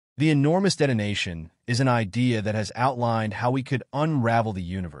The enormous detonation is an idea that has outlined how we could unravel the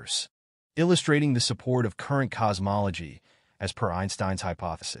universe, illustrating the support of current cosmology as per Einstein's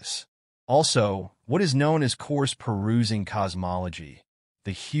hypothesis. Also, what is known as coarse-perusing cosmology,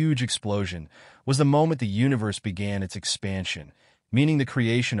 the huge explosion, was the moment the universe began its expansion, meaning the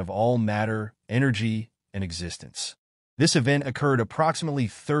creation of all matter, energy, and existence. This event occurred approximately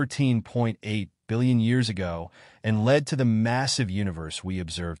 13.8 billion years ago and led to the massive universe we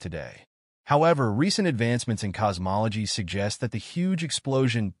observe today. However, recent advancements in cosmology suggest that the huge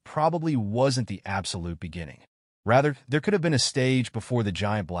explosion probably wasn't the absolute beginning. Rather, there could have been a stage before the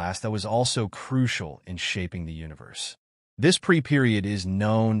giant blast that was also crucial in shaping the universe. This pre-period is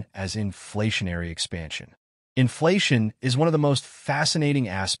known as inflationary expansion. Inflation is one of the most fascinating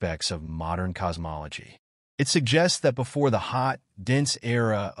aspects of modern cosmology. It suggests that before the hot, dense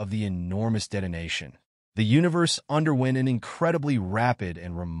era of the enormous detonation, the universe underwent an incredibly rapid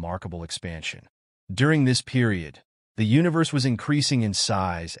and remarkable expansion. During this period, the universe was increasing in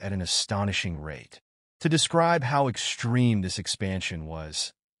size at an astonishing rate. To describe how extreme this expansion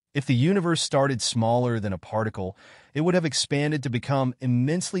was, if the universe started smaller than a particle, it would have expanded to become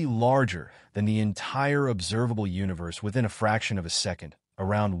immensely larger than the entire observable universe within a fraction of a second,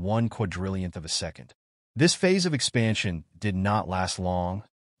 around 1/4,000,000th of a second. This phase of expansion did not last long,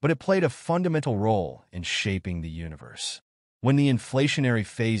 but it played a fundamental role in shaping the universe. When the inflationary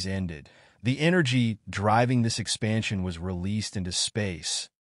phase ended, the energy driving this expansion was released into space,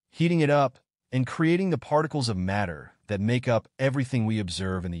 heating it up and creating the particles of matter that make up everything we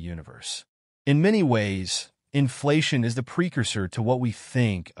observe in the universe. In many ways, inflation is the precursor to what we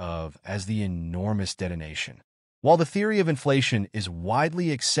think of as the enormous detonation. While the theory of inflation is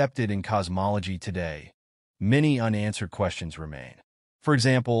widely accepted in cosmology today, many unanswered questions remain. For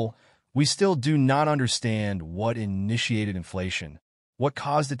example, we still do not understand what initiated inflation, what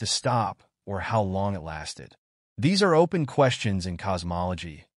caused it to stop, or how long it lasted. These are open questions in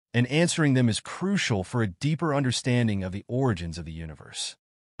cosmology, and answering them is crucial for a deeper understanding of the origins of the universe.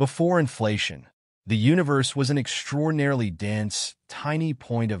 Before inflation, the universe was an extraordinarily dense, tiny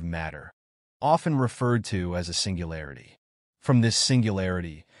point of matter, often referred to as a singularity. From this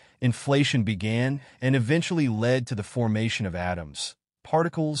singularity, inflation began and eventually led to the formation of atoms,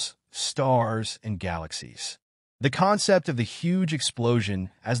 particles, stars, and galaxies. The concept of the huge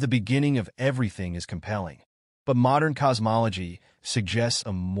explosion as the beginning of everything is compelling, but modern cosmology suggests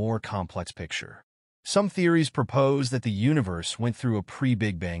a more complex picture. Some theories propose that the universe went through a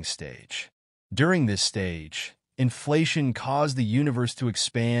pre-Big Bang stage. During this stage, inflation caused the universe to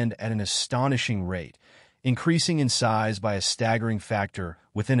expand at an astonishing rate, increasing in size by a staggering factor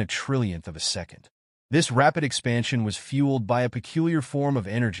within a trillionth of a second. This rapid expansion was fueled by a peculiar form of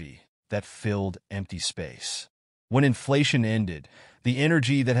energy that filled empty space. When inflation ended, the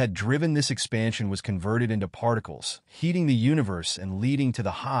energy that had driven this expansion was converted into particles, heating the universe and leading to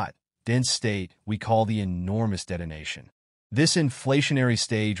the hot, dense state we call the enormous detonation. This inflationary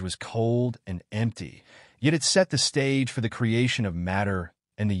stage was cold and empty, yet it set the stage for the creation of matter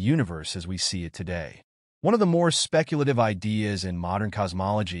and the universe as we see it today. One of the more speculative ideas in modern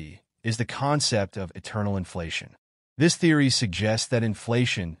cosmology is the concept of eternal inflation. This theory suggests that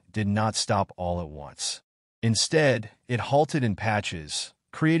inflation did not stop all at once. Instead, it halted in patches,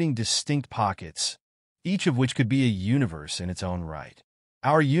 creating distinct pockets, each of which could be a universe in its own right.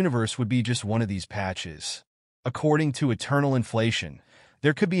 Our universe would be just one of these patches. According to eternal inflation,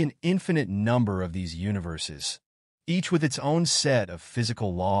 there could be an infinite number of these universes, each with its own set of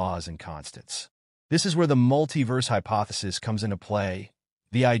physical laws and constants. This is where the multiverse hypothesis comes into play,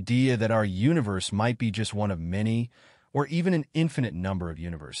 the idea that our universe might be just one of many, or even an infinite number of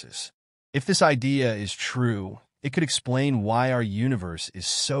universes. If this idea is true, it could explain why our universe is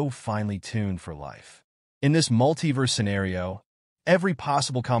so finely tuned for life. In this multiverse scenario, every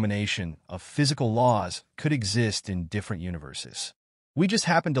possible combination of physical laws could exist in different universes. We just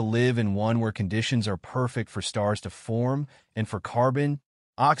happen to live in one where conditions are perfect for stars to form and for carbon,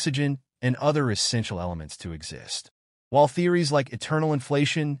 oxygen, and other essential elements to exist. While theories like eternal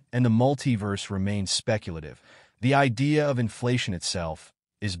inflation and the multiverse remain speculative, the idea of inflation itself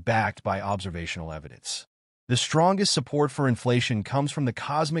is backed by observational evidence. The strongest support for inflation comes from the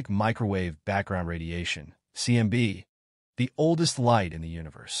cosmic microwave background radiation, CMB, the oldest light in the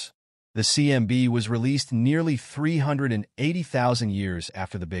universe. The CMB was released nearly 380,000 years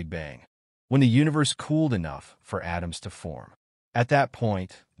after the Big Bang, when the universe cooled enough for atoms to form. At that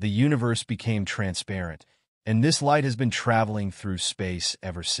point, the universe became transparent, and this light has been traveling through space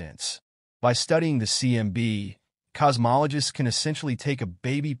ever since. By studying the CMB, cosmologists can essentially take a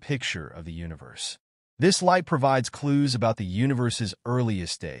baby picture of the universe. This light provides clues about the universe's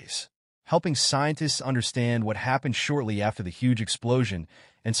earliest days, helping scientists understand what happened shortly after the huge explosion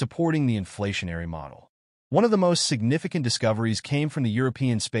and supporting the inflationary model. One of the most significant discoveries came from the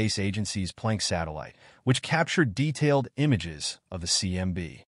European Space Agency's Planck satellite, which captured detailed images of the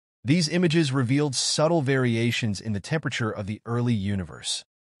CMB. These images revealed subtle variations in the temperature of the early universe,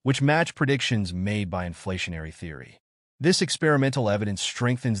 which match predictions made by inflationary theory. This experimental evidence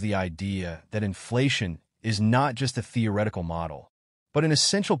strengthens the idea that inflation is not just a theoretical model, but an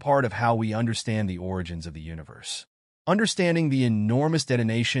essential part of how we understand the origins of the universe. Understanding the enormous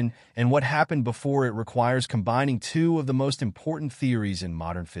detonation and what happened before it requires combining two of the most important theories in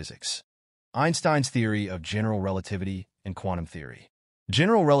modern physics: Einstein's theory of general relativity and quantum theory.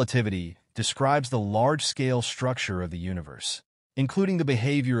 General relativity describes the large-scale structure of the universe, including the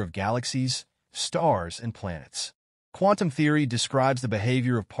behavior of galaxies, stars, and planets. Quantum theory describes the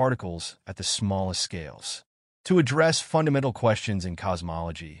behavior of particles at the smallest scales. To address fundamental questions in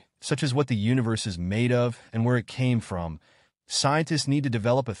cosmology, such as what the universe is made of and where it came from, scientists need to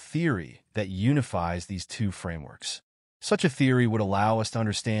develop a theory that unifies these two frameworks. Such a theory would allow us to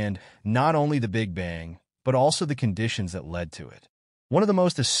understand not only the Big Bang, but also the conditions that led to it. One of the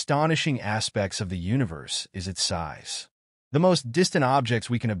most astonishing aspects of the universe is its size. The most distant objects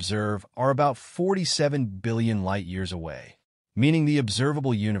we can observe are about 47 billion light-years away, meaning the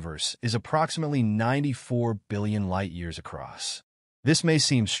observable universe is approximately 94 billion light-years across. This may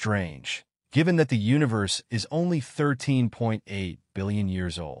seem strange, given that the universe is only 13.8 billion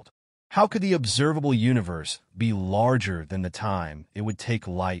years old. How could the observable universe be larger than the time it would take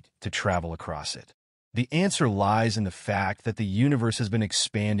light to travel across it? The answer lies in the fact that the universe has been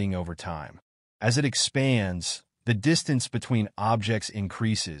expanding over time. As it expands, the distance between objects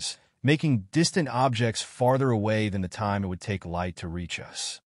increases, making distant objects farther away than the time it would take light to reach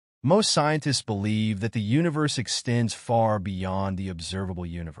us. Most scientists believe that the universe extends far beyond the observable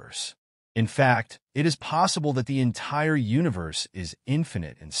universe. In fact, it is possible that the entire universe is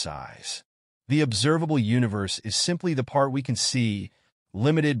infinite in size. The observable universe is simply the part we can see,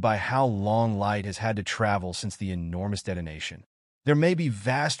 limited by how long light has had to travel since the enormous detonation. There may be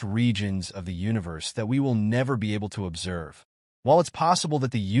vast regions of the universe that we will never be able to observe. While it's possible that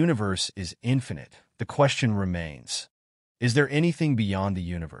the universe is infinite, the question remains: is there anything beyond the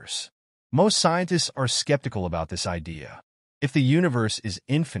universe? Most scientists are skeptical about this idea. If the universe is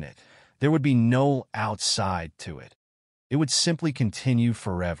infinite, there would be no outside to it. It would simply continue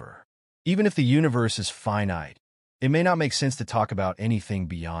forever. Even if the universe is finite, it may not make sense to talk about anything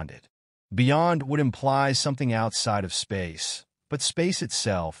beyond it. Beyond would imply something outside of space, but space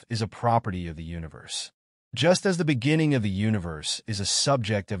itself is a property of the universe. Just as the beginning of the universe is a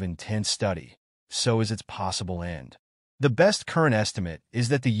subject of intense study, so is its possible end. The best current estimate is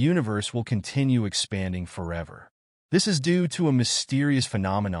that the universe will continue expanding forever. This is due to a mysterious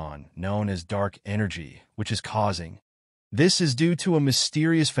phenomenon known as dark energy, which is causing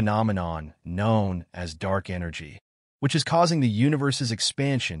the universe's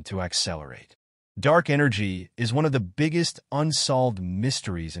expansion to accelerate. Dark energy is one of the biggest unsolved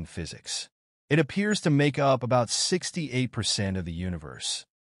mysteries in physics. It appears to make up about 68% of the universe,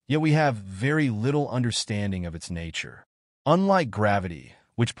 yet we have very little understanding of its nature. Unlike gravity,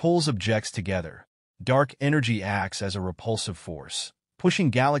 which pulls objects together, dark energy acts as a repulsive force, pushing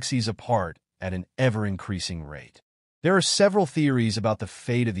galaxies apart at an ever-increasing rate. There are several theories about the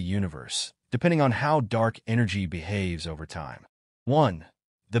fate of the universe, depending on how dark energy behaves over time. 1.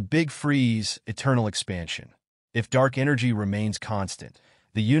 The Big Freeze, eternal expansion. If dark energy remains constant,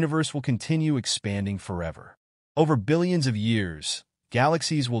 the universe will continue expanding forever. Over billions of years,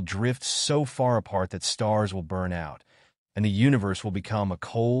 galaxies will drift so far apart that stars will burn out, and the universe will become a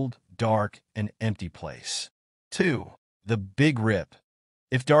cold, dark, and empty place. 2. The Big Rip.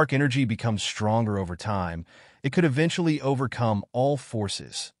 If dark energy becomes stronger over time, it could eventually overcome all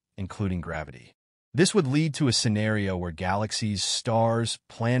forces, including gravity. This would lead to a scenario where galaxies, stars,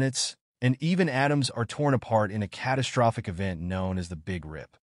 planets, and even atoms are torn apart in a catastrophic event known as the Big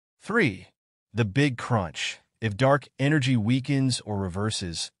Rip. 3. The Big Crunch. If dark energy weakens or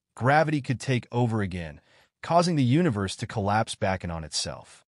reverses, gravity could take over again, causing the universe to collapse back in on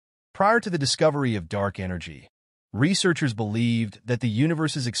itself. Prior to the discovery of dark energy, researchers believed that the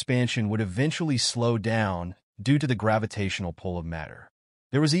universe's expansion would eventually slow down due to the gravitational pull of matter.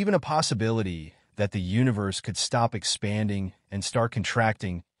 There was even a possibility that the universe could stop expanding and start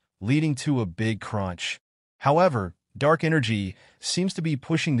contracting, leading to a big crunch. However, dark energy seems to be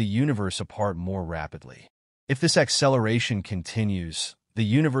pushing the universe apart more rapidly. If this acceleration continues, the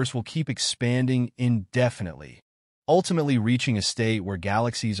universe will keep expanding indefinitely, ultimately reaching a state where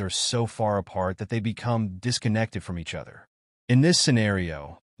galaxies are so far apart that they become disconnected from each other. In this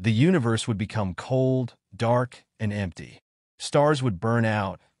scenario, the universe would become cold, dark, and empty. Stars would burn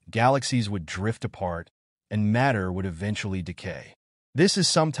out, galaxies would drift apart, and matter would eventually decay. This is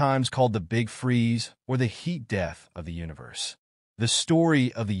sometimes called the Big Freeze or the heat death of the universe. The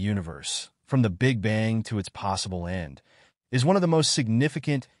story of the universe, from the Big Bang to its possible end, is one of the most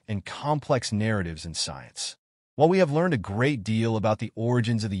significant and complex narratives in science. While we have learned a great deal about the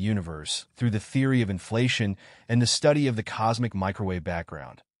origins of the universe through the theory of inflation and the study of the cosmic microwave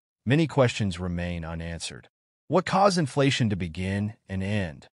background, many questions remain unanswered. What caused inflation to begin and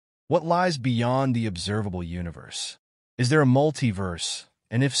end? What lies beyond the observable universe? Is there a multiverse?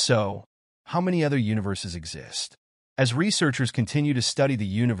 And if so, how many other universes exist? As researchers continue to study the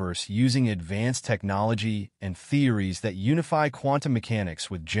universe using advanced technology and theories that unify quantum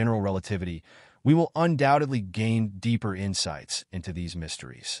mechanics with general relativity, we will undoubtedly gain deeper insights into these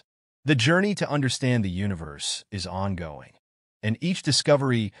mysteries. The journey to understand the universe is ongoing, and each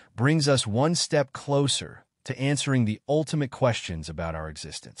discovery brings us one step closer to answering the ultimate questions about our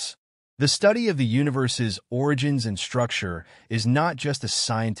existence. The study of the universe's origins and structure is not just a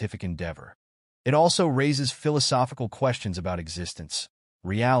scientific endeavor. It also raises philosophical questions about existence,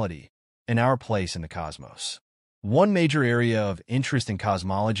 reality, and our place in the cosmos. One major area of interest in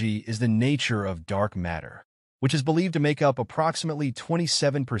cosmology is the nature of dark matter, which is believed to make up approximately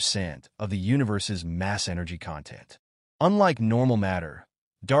 27% of the universe's mass energy content. Unlike normal matter,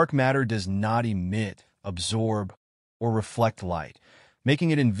 dark matter does not emit, absorb, or reflect light,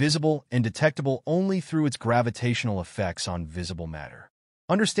 making it invisible and detectable only through its gravitational effects on visible matter.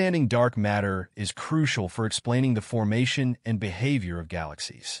 Understanding dark matter is crucial for explaining the formation and behavior of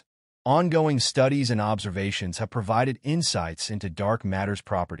galaxies. Ongoing studies and observations have provided insights into dark matter's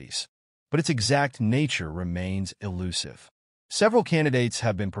properties, but its exact nature remains elusive. Several candidates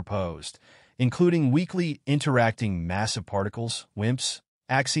have been proposed, including weakly interacting massive particles, WIMPs,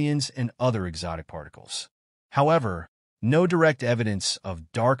 axions, and other exotic particles. However, no direct evidence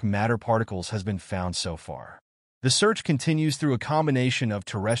of dark matter particles has been found so far. The search continues through a combination of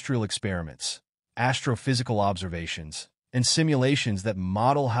terrestrial experiments, astrophysical observations, and simulations that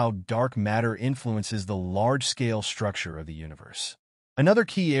model how dark matter influences the large-scale structure of the universe. Another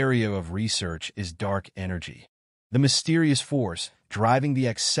key area of research is dark energy, the mysterious force driving the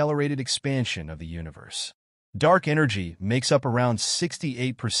accelerated expansion of the universe. Dark energy makes up around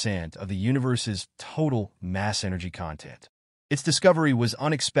 68% of the universe's total mass energy content. Its discovery was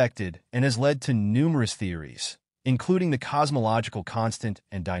unexpected and has led to numerous theories, including the cosmological constant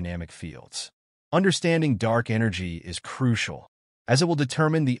and dynamic fields. Understanding dark energy is crucial, as it will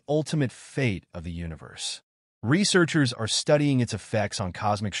determine the ultimate fate of the universe. Researchers are studying its effects on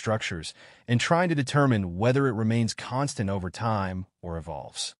cosmic structures and trying to determine whether it remains constant over time or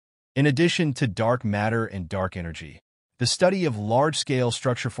evolves. In addition to dark matter and dark energy, the study of large-scale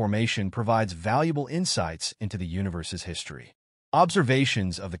structure formation provides valuable insights into the universe's history.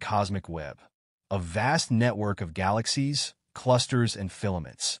 Observations of the cosmic web, a vast network of galaxies, clusters, and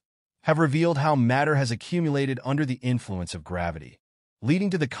filaments, have revealed how matter has accumulated under the influence of gravity, leading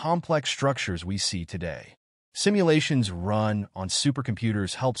to the complex structures we see today. Simulations run on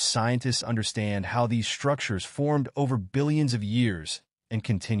supercomputers help scientists understand how these structures formed over billions of years and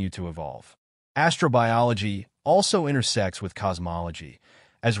continue to evolve. Astrobiology also intersects with cosmology,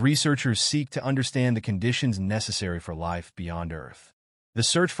 as researchers seek to understand the conditions necessary for life beyond Earth. The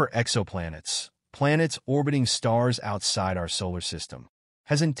search for exoplanets, planets orbiting stars outside our solar system,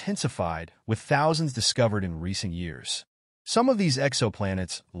 has intensified, with thousands discovered in recent years. Some of these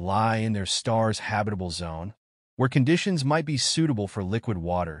exoplanets lie in their star's habitable zone, where conditions might be suitable for liquid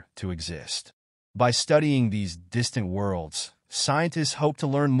water to exist. By studying these distant worlds, scientists hope to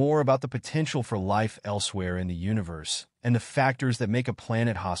learn more about the potential for life elsewhere in the universe and the factors that make a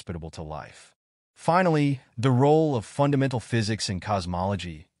planet hospitable to life. Finally, the role of fundamental physics in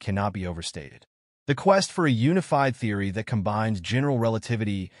cosmology cannot be overstated. The quest for a unified theory that combines general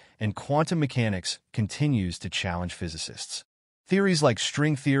relativity and quantum mechanics continues to challenge physicists. Theories like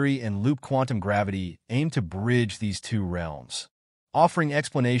string theory and loop quantum gravity aim to bridge these two realms, offering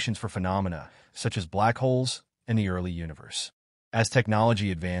explanations for phenomena such as black holes and the early universe. As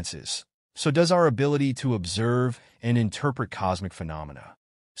technology advances, so does our ability to observe and interpret cosmic phenomena.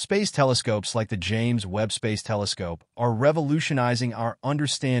 Space telescopes like the James Webb Space Telescope are revolutionizing our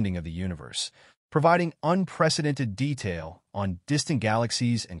understanding of the universe, providing unprecedented detail on distant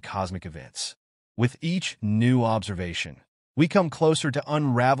galaxies and cosmic events. With each new observation, we come closer to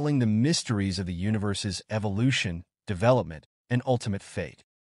unraveling the mysteries of the universe's evolution, development, and ultimate fate.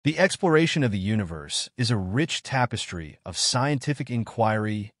 The exploration of the universe is a rich tapestry of scientific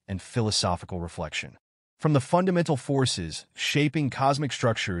inquiry and philosophical reflection. From the fundamental forces shaping cosmic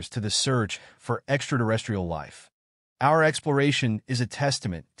structures to the search for extraterrestrial life, our exploration is a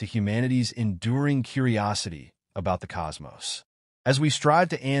testament to humanity's enduring curiosity about the cosmos. As we strive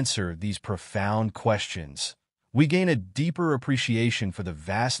to answer these profound questions, we gain a deeper appreciation for the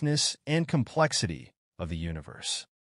vastness and complexity of the universe.